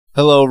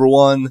Hello,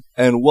 everyone,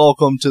 and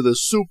welcome to the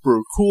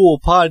Super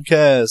Cool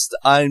Podcast.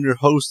 I'm your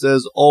host,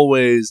 as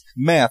always,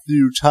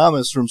 Matthew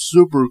Thomas from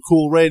Super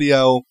Cool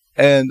Radio,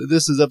 and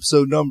this is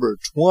episode number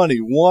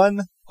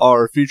 21.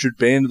 Our featured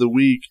band of the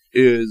week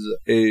is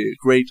a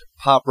great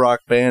pop rock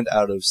band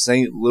out of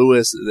St.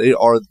 Louis. They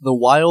are The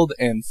Wild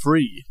and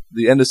Free.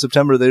 The end of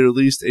September, they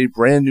released a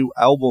brand new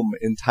album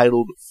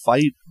entitled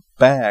Fight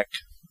Back.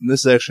 And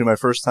this is actually my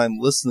first time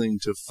listening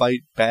to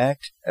Fight Back,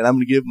 and I'm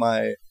going to give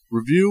my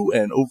review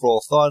and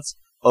overall thoughts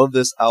of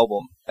this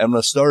album. I'm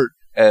going to start,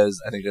 as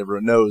I think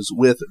everyone knows,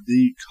 with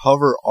the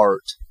cover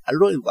art. I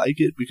really like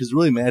it because it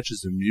really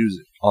matches the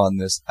music on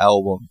this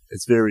album.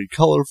 It's very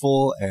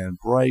colorful and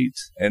bright,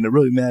 and it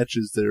really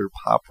matches their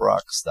pop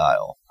rock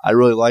style. I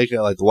really like it.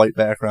 I like the white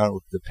background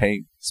with the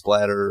paint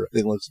splatter. I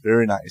think it looks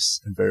very nice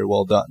and very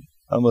well done.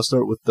 I'm going to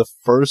start with the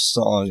first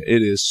song.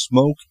 It is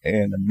Smoke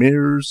and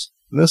Mirrors.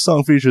 And this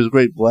song features a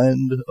great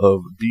blend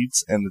of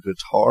beats and the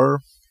guitar.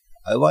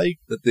 I like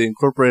that they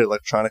incorporated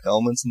electronic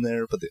elements in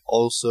there, but they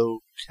also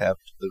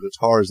kept the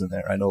guitars in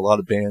there. I know a lot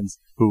of bands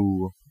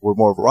who were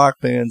more of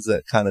rock bands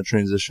that kind of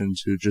transitioned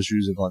to just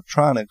using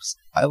electronics.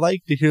 I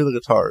like to hear the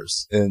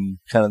guitars in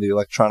kind of the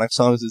electronic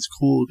songs. It's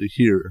cool to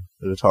hear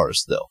the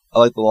guitars still. I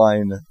like the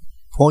line,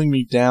 "Pulling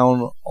me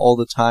down all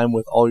the time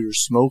with all your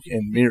smoke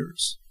and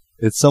mirrors."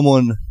 It's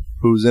someone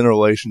who's in a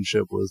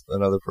relationship with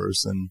another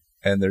person,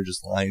 and they're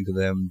just lying to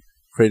them,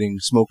 creating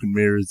smoke and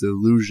mirrors, the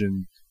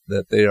illusion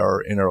that they are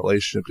in a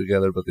relationship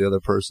together, but the other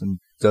person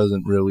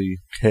doesn't really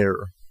care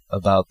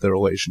about their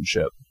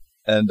relationship.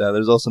 And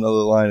there's also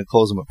another line that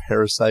calls him a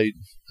parasite,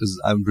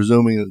 because I'm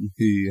presuming that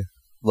he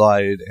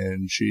lied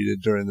and cheated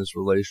during this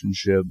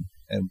relationship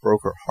and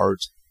broke her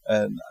heart.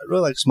 And I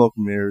really like Smoke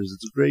and Mirrors.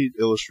 It's a great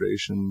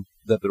illustration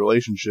that the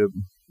relationship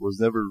was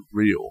never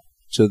real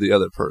to the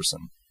other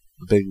person.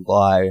 A big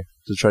lie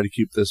to try to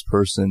keep this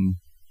person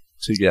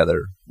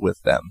together with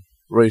them.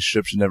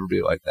 Relationship should never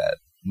be like that.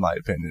 In my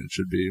opinion, it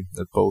should be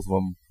that both of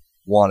them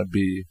want to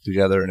be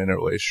together and in a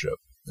relationship.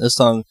 This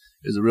song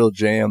is a real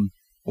jam,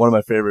 one of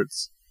my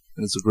favorites,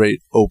 and it's a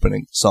great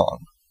opening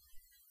song.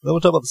 Then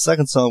we'll talk about the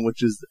second song,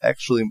 which is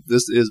actually,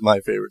 this is my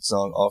favorite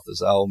song off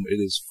this album.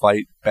 It is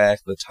Fight Back,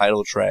 the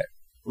title track.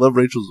 I love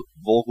Rachel's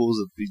vocals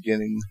at the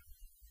beginning,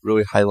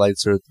 really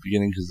highlights her at the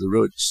beginning because it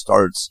really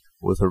starts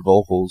with her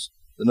vocals.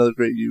 Another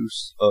great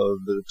use of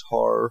the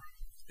guitar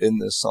in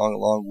this song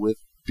along with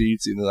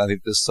beats, even though I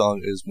think this song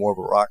is more of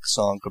a rock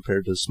song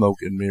compared to Smoke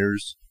and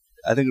Mirrors.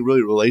 I think it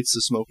really relates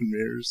to Smoke and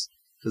Mirrors,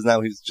 because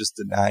now he's just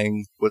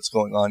denying what's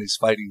going on. He's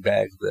fighting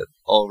back that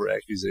all of her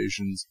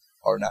accusations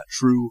are not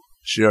true.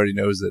 She already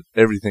knows that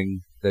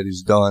everything that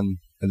he's done,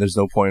 and there's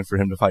no point for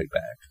him to fight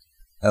back.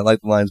 And I like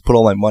the lines, "Put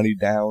all my money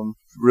down."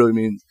 It really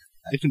means,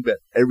 I can bet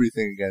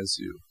everything against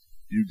you.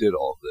 You did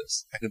all of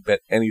this. I can bet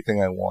anything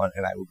I want,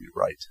 and I will be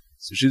right.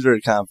 So she's very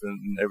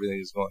confident in everything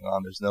that's going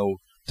on. There's no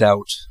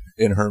doubt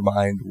in her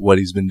mind what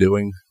he's been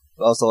doing.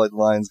 I also like the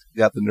lines,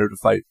 "Got the nerve to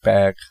fight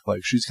back." Like,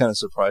 she's kind of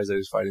surprised that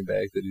he's fighting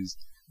back, that he's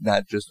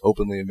not just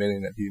openly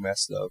admitting that he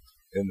messed up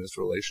in this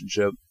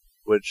relationship.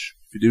 Which,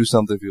 if you do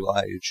something, if you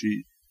lie, you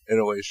cheat in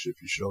a relationship,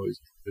 you should always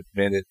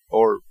admit it,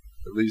 or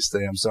at least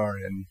say, "I'm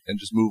sorry," and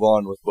just move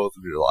on with both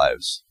of your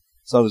lives.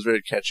 The song is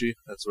very catchy.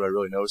 That's what I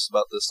really noticed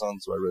about this song.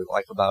 That's what I really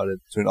like about it.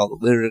 Between all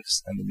the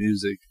lyrics and the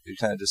music, it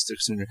kind of just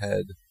sticks in your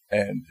head,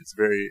 and it's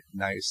a very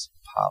nice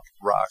pop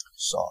rock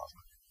song.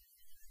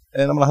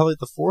 And I'm going to highlight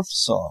the fourth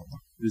song.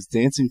 It is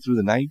Dancing Through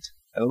the Night.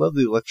 And I love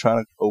the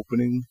electronic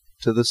opening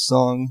to this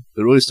song.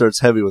 It really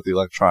starts heavy with the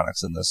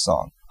electronics in this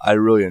song. I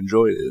really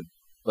enjoyed it.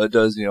 But it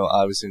does,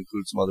 obviously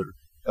include some other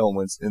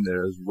elements in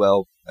there as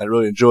well. I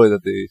really enjoy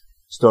that they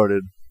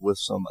started with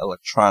some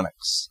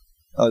electronics.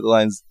 I like the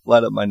lines,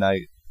 "Light up my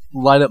night,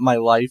 light up my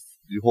life,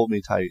 you hold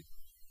me tight,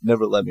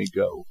 never let me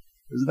go."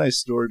 There's a nice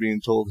story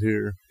being told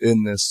here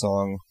in this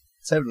song.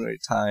 It's having a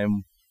great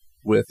time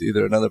with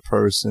either another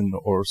person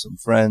or some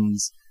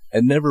friends,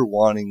 and never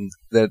wanting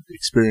that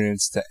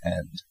experience to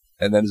end.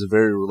 And that is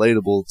very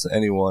relatable to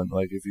anyone.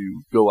 Like, if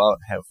you go out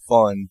and have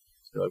fun,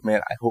 you're like,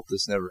 man, I hope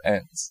this never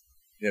ends.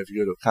 If you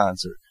go to a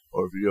concert,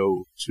 or if you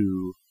go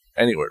to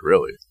anywhere,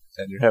 really,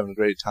 and you're having a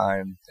great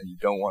time, and you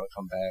don't want to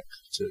come back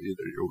to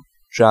either your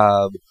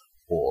job,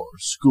 or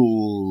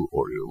school,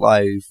 or your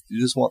life. You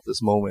just want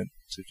this moment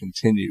to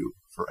continue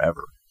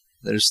forever.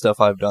 There's stuff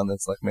I've done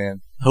that's like,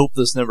 man, I hope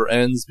this never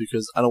ends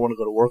because I don't want to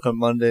go to work on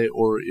Monday.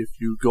 Or if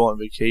you go on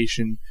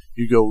vacation,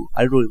 you go,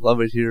 I really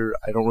love it here,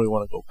 I don't really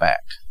want to go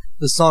back.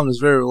 This song is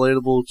very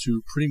relatable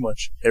to pretty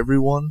much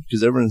everyone,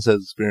 because everyone has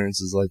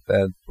experiences like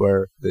that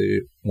where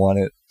they want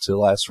it to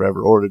last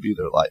forever or to be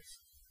their life.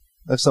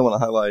 Next I want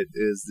to highlight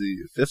is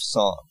the fifth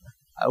song,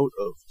 Out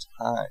of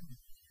Time.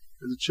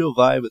 There's a chill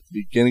vibe at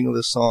the beginning of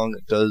the song.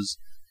 It does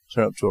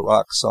turn up to a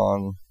rock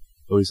song,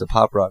 or at least a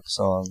pop rock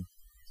song.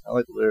 I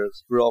like the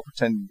lyrics. We're all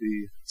pretending to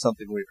be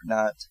something we are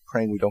not,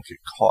 praying we don't get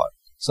caught.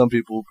 Some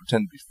people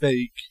pretend to be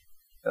fake,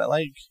 and I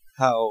like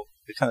how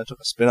they kind of took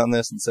a spin on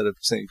this. Instead of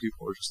saying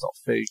people are just all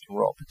fake and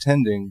we're all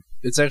pretending,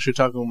 it's actually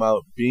talking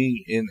about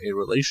being in a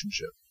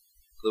relationship.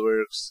 The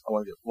lyrics, "I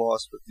want to get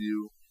lost with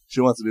you,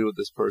 she wants to be with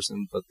this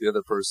person, but the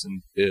other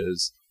person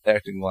is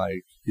acting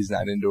like he's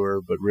not into her,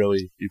 but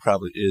really he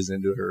probably is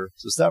into her.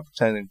 So stop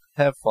pretending,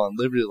 have fun,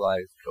 live your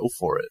life, go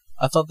for it.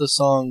 I thought the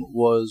song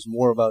was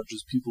more about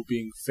just people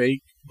being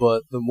fake,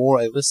 but the more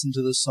I listened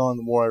to this song,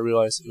 the more I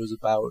realized it was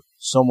about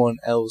someone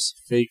else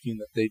faking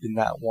that they did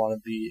not want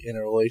to be in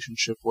a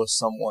relationship with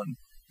someone.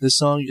 This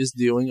song is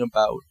dealing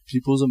about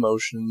people's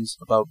emotions,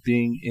 about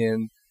being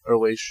in a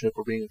relationship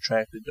or being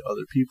attracted to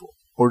other people,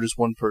 or just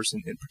one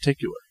person in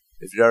particular.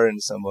 If you are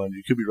into someone,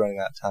 you could be running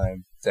out of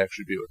time to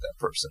actually be with that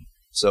person.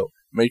 So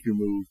make your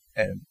move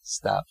and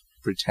stop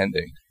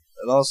pretending.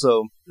 And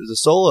also, there's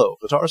a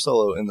guitar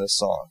solo in this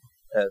song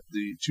at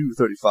the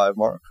 2:35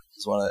 mark.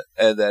 Just want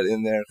to add that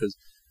in there because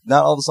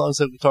not all the songs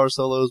have guitar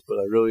solos, but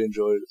I really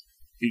enjoyed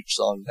each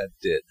song that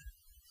did.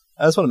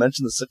 I just want to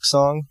mention the sixth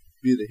song,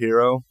 Be the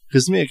Hero,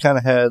 because to me it kind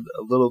of had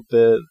a little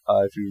bit,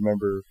 if you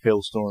remember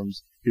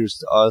Hailstorm's Here's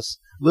to Us,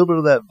 a little bit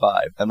of that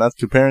vibe. I'm not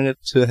comparing it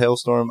to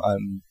Hailstorm,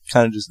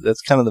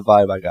 that's kind of the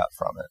vibe I got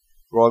from it.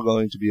 We're all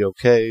going to be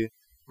okay,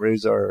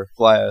 raise our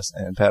glass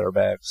and pat our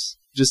backs.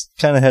 Just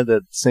kind of had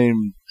that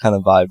same kind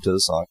of vibe to the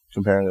song,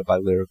 comparing it by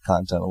lyric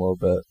content a little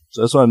bit.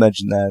 So I just want to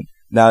mention that,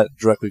 not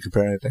directly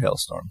comparing it to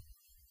Hailstorm.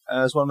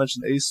 And I just want to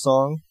mention the eighth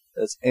song,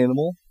 that's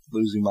Animal,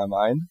 Losing My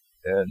Mind.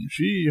 And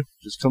she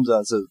just comes out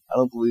and says, I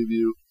don't believe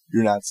you,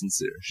 you're not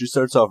sincere. She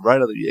starts off right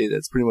out of the gate.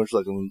 That's pretty much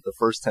like in the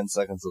first 10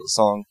 seconds of the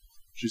song.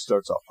 She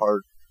starts off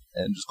hard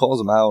and just calls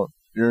him out.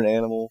 You're an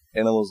animal.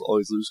 Animals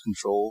always lose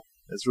control.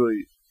 It's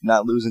really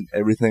not losing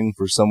everything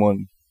for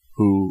someone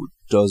who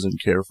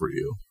doesn't care for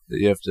you. That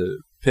you have to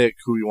pick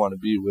who you want to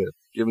be with.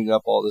 Giving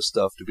up all this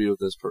stuff to be with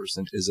this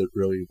person, is it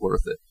really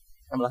worth it?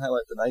 I'm going to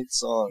highlight the ninth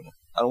song,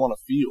 I Don't Want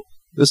to Feel.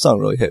 This song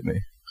really hit me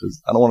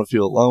because I don't want to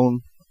feel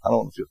alone. I don't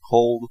want to feel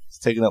cold. It's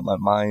taking up my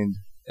mind.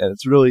 And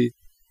it's really,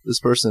 this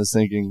person is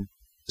thinking,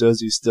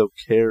 does he still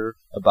care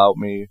about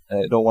me?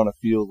 And I don't want to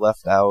feel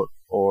left out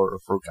or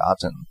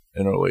forgotten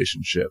in a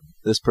relationship.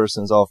 This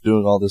person is off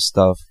doing all this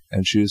stuff,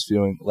 and she is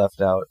feeling left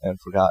out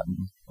and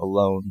forgotten,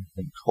 alone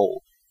and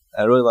cold.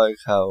 I really like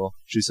how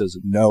she says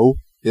no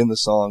in the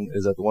song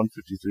is at the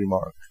 153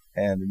 mark,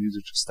 and the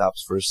music just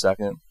stops for a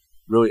second.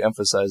 Really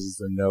emphasizes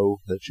the no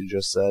that she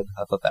just said.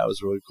 I thought that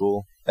was really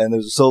cool. And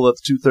there's a solo at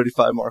the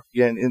 235 mark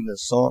again in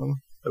this song.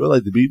 I really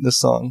like the beat in this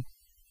song.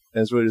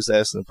 And it's really just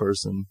asking the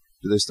person,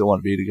 do they still want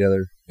to be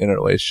together in a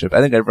relationship?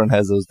 I think everyone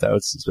has those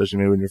doubts, especially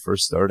maybe when you're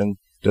first starting.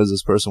 Does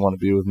this person want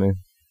to be with me?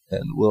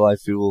 And will I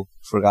feel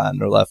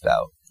forgotten or left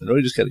out? And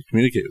really just got to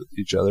communicate with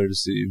each other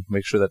to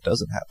make sure that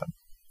doesn't happen.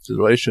 So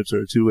relationships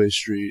are a two-way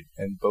street,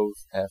 and both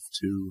have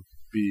to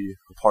be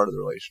a part of the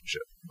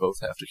relationship.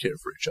 Both have to care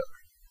for each other.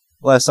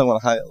 The last song I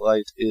want to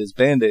highlight is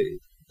Band-Aid,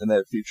 and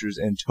that features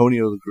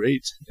Antonio the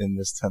Great in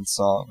this 10th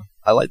song.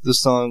 I like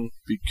this song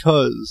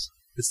because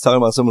it's talking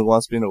about someone who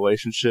wants to be in a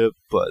relationship,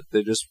 but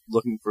they're just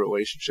looking for a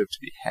relationship to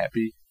be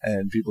happy,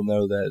 and people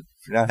know that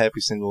if you're not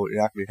happy single,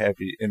 you're not going to be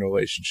happy in a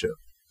relationship.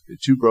 You're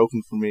too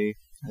broken for me.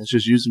 And it's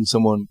just using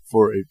someone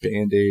for a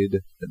Band-Aid,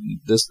 and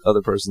this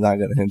other person's not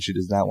going to hint she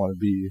does not want to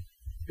be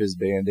his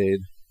Band-Aid.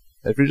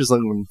 If you're just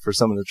looking for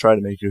someone to try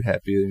to make you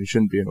happy, then you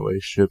shouldn't be in a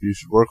relationship. You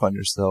should work on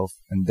yourself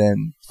and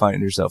then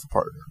find yourself a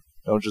partner.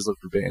 Don't just look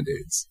for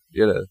Band-Aids.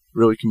 You gotta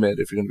really commit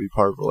if you're going to be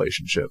part of a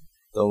relationship.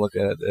 Don't look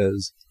at it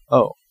as,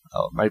 I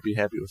might be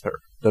happy with her.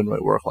 Doesn't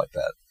really work like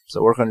that.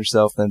 So work on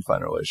yourself, then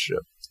find a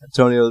relationship.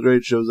 Antonio the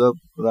Great shows up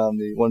around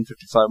the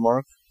 155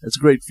 mark. It's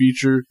a great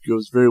feature.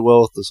 Goes very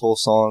well with this whole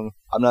song.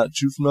 I'm not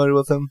too familiar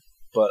with him,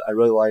 but I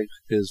really like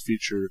his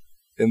feature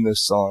in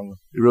this song.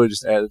 He really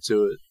just added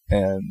to it,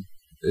 and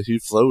he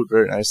flowed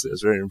very nicely. I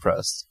was very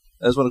impressed.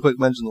 I just want to quick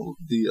mention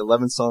the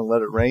 11th song,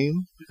 Let It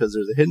Rain, because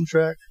there's a hidden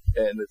track,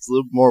 and it's a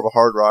little more of a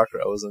hard rocker.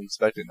 I wasn't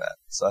expecting that,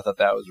 so I thought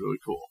that was really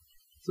cool.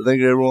 So thank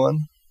you, everyone,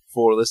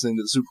 for listening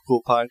to the Super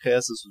Cool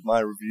Podcast. This was my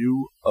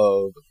review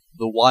of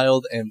The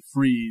Wild and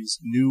Free's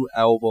new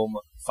album,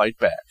 Fight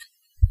Back.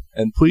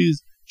 And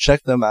please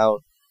check them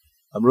out.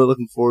 I'm really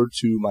looking forward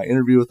to my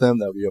interview with them.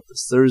 That'll be up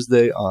this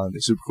Thursday on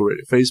the Super Cool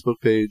Radio Facebook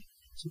page.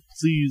 So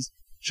please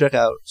check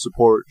out,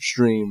 support,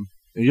 stream,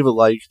 and give a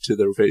like to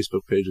their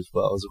Facebook page as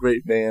well. It's a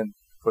great band,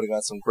 putting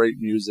on some great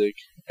music,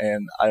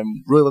 and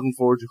I'm really looking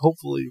forward to,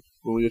 hopefully,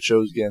 when we get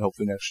shows again,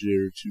 hopefully next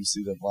year, to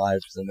see them live,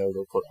 because I know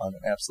they'll put on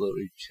an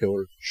absolutely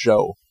killer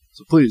show.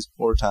 So please,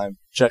 more time,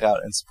 check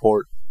out and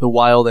support The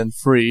Wild and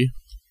Free.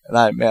 And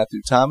I'm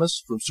Matthew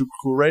Thomas from Super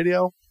Cool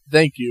Radio.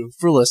 Thank you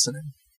for listening.